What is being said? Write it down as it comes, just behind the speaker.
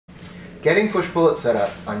Getting Pushbullet set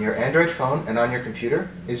up on your Android phone and on your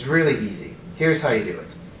computer is really easy. Here's how you do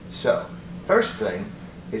it. So, first thing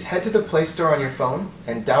is head to the Play Store on your phone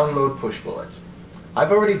and download Pushbullet.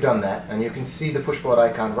 I've already done that, and you can see the Pushbullet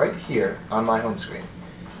icon right here on my home screen.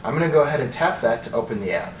 I'm going to go ahead and tap that to open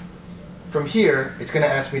the app. From here, it's going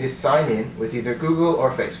to ask me to sign in with either Google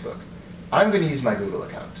or Facebook. I'm going to use my Google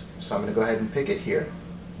account, so I'm going to go ahead and pick it here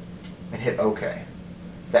and hit OK.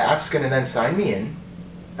 The app's going to then sign me in,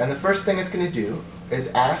 and the first thing it's going to do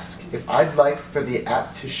is ask if I'd like for the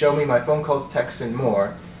app to show me my phone calls, texts, and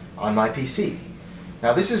more on my PC.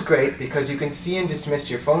 Now this is great because you can see and dismiss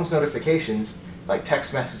your phone's notifications, like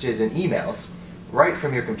text messages and emails, right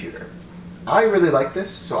from your computer. I really like this,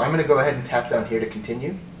 so I'm going to go ahead and tap down here to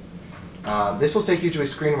continue. This will take you to a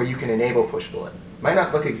screen where you can enable Pushbullet. Might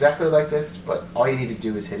not look exactly like this, but all you need to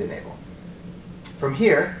do is hit enable. From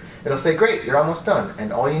here, it'll say, great, you're almost done,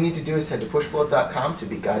 and all you need to do is head to pushbullet.com to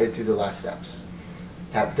be guided through the last steps.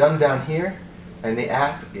 Tap done down here, and the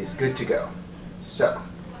app is good to go. So,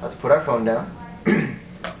 let's put our phone down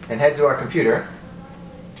and head to our computer,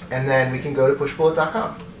 and then we can go to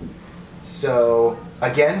pushbullet.com. So,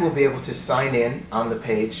 again, we'll be able to sign in on the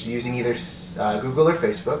page using either Google or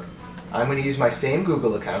Facebook. I'm going to use my same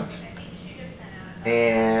Google account,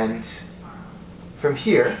 and from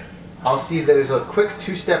here, I'll see there's a quick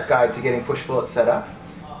two-step guide to getting Pushbullet set up,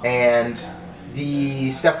 and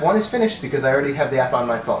the step 1 is finished because I already have the app on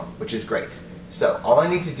my phone, which is great. So all I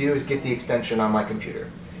need to do is get the extension on my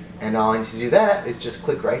computer, and all I need to do that is just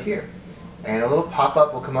click right here, and a little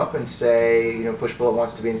pop-up will come up and say, Pushbullet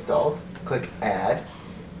wants to be installed. Click Add,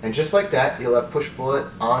 and just like that, you'll have Pushbullet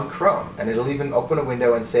on Chrome, and it'll even open a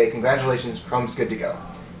window and say, congratulations, Chrome's good to go.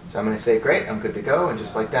 So I'm going to say, great, I'm good to go, and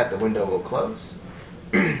just like that, the window will close.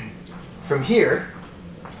 From here,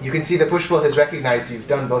 you can see that Pushbullet has recognized you've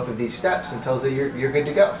done both of these steps and tells you you're good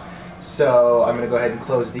to go. So I'm going to go ahead and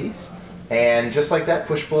close these. And just like that,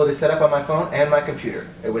 Pushbullet is set up on my phone and my computer.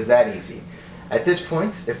 It was that easy. At this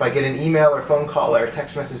point, if I get an email or phone call or a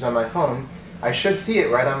text message on my phone, I should see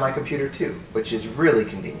it right on my computer too, which is really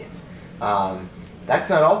convenient. That's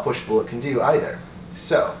not all Pushbullet can do either.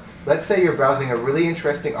 So let's say you're browsing a really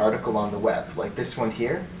interesting article on the web, like this one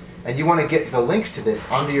here, and you want to get the link to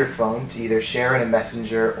this onto your phone to either share in a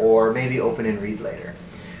messenger or maybe open and read later.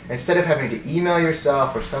 Instead of having to email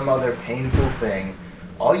yourself or some other painful thing,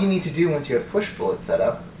 all you need to do once you have Pushbullet set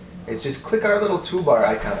up is just click our little toolbar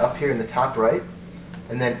icon up here in the top right,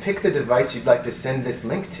 and then pick the device you'd like to send this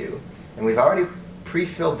link to, and we've already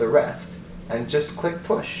pre-filled the rest, and just click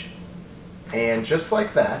push. And just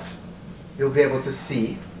like that, you'll be able to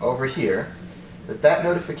see over here that that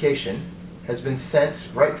notification has been sent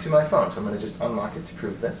right to my phone. So I'm going to just unlock it to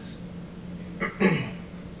prove this.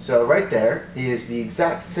 So right there is the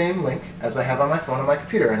exact same link as I have on my phone and my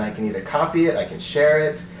computer, and I can either copy it, I can share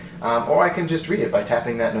it, or I can just read it by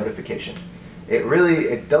tapping that notification.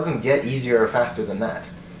 It doesn't get easier or faster than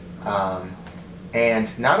that.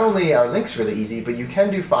 And not only are links really easy, but you can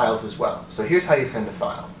do files as well. So here's how you send a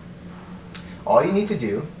file. All you need to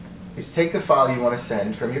do is take the file you want to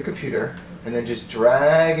send from your computer and then just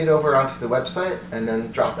drag it over onto the website and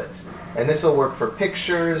then drop it. And this will work for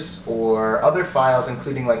pictures or other files,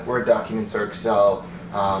 including like Word documents or Excel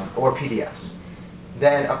or PDFs.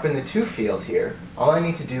 Then up in the To field here, all I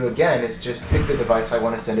need to do again is just pick the device I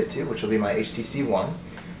want to send it to, which will be my HTC One.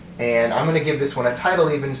 And I'm going to give this one a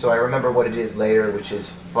title even so I remember what it is later, which is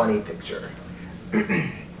Funny Picture.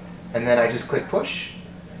 And then I just click push.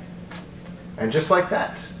 And just like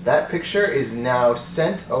that, that picture is now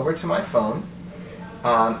sent over to my phone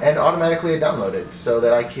and automatically downloaded so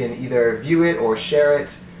that I can either view it or share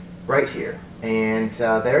it right here. And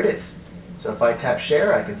there it is. So if I tap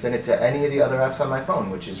share, I can send it to any of the other apps on my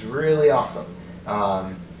phone, which is really awesome.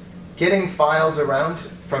 Getting files around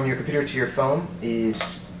from your computer to your phone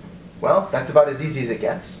is, well, that's about as easy as it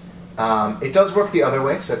gets. It does work the other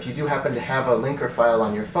way, so if you do happen to have a link or file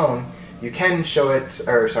on your phone, you can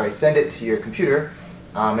send it to your computer,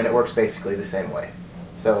 and it works basically the same way.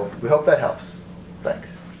 So we hope that helps.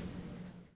 Thanks.